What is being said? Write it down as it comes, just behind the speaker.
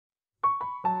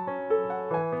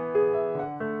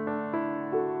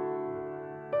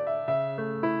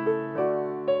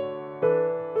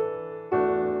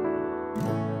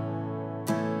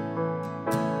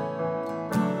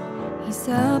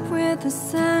the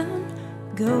sun,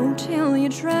 go till he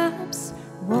drops.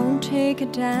 Won't take a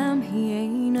dime he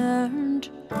ain't earned.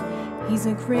 He's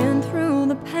a grin through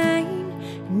the pain,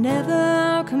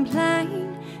 never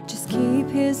complain. Just keep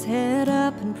his head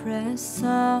up and press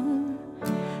on,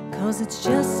 'cause it's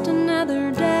just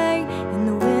another day in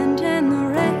the wind and the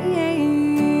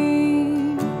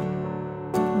rain.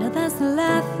 Now that's the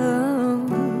life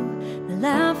of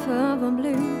a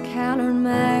blue-collar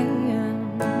man.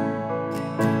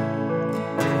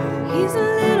 He's a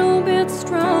little bit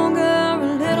stronger,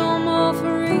 a little more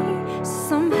free.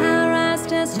 Somehow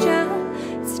rise as job,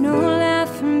 it's no life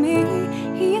for me.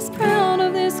 He is proud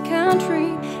of this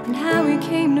country and how he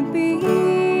came to be.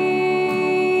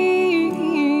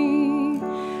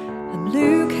 A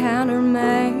blue-collar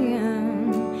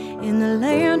man in the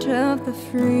land of the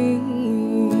free.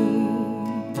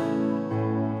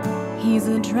 He's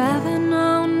a driving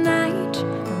all night,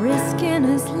 risking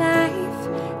his life,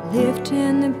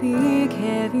 lifting the big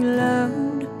heavy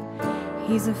load.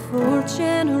 He's a fourth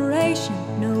generation,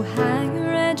 no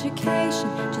higher education,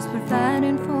 just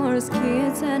providing for his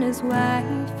kids and his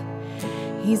wife.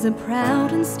 He's a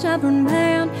proud and stubborn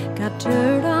man, got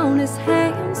dirt on his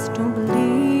hands, don't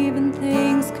believe in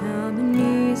things coming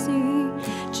easy,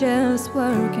 just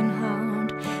working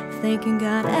hard, thanking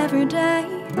God every day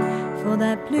for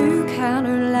that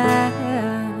blue-collar life.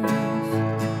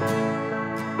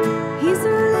 He's a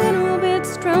little bit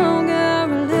stronger,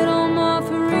 a little more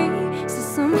free. So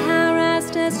somehow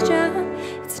rise as job,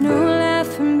 it's no life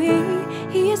for me.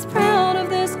 He is proud of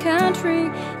this country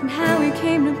and how he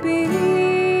came to be.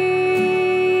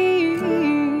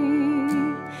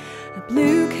 A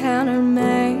blue-collar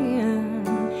man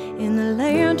in the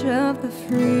land of the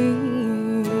free.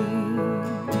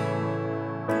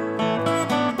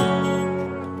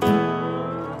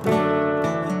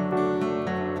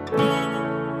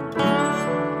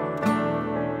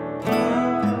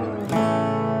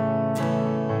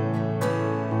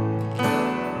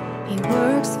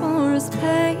 For his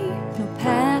pay, no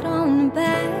pat on the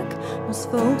back.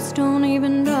 Most folks don't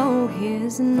even know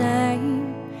his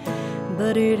name.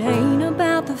 But it ain't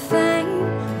about the fame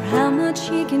or how much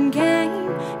he can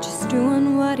gain, just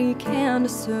doing what he can to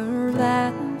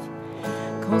survive.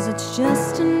 'Cause it's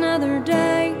just another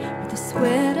day with the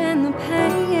sweat and the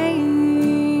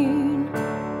pain.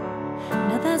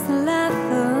 Now that's the life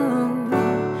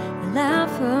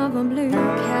of a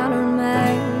blue-collar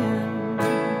man.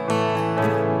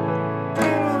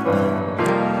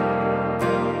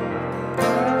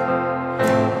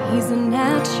 He's a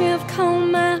night shift coal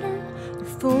miner, a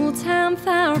full-time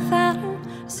firefighter,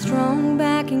 a strong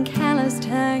back and calloused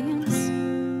hands.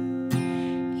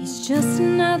 He's just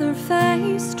another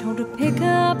face, told to pick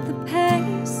up the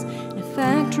pace in a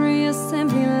factory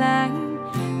assembly line.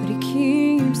 But he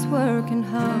keeps working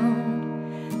hard,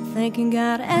 thanking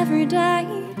God every day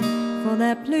for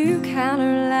that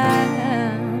blue-collar life.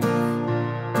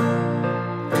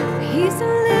 He's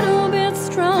a little bit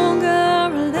stronger,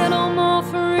 a little more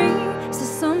free. So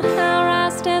somehow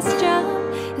rise as job,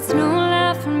 it's no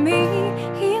life for me.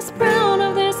 He is proud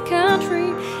of this country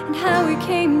and how he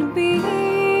came to be.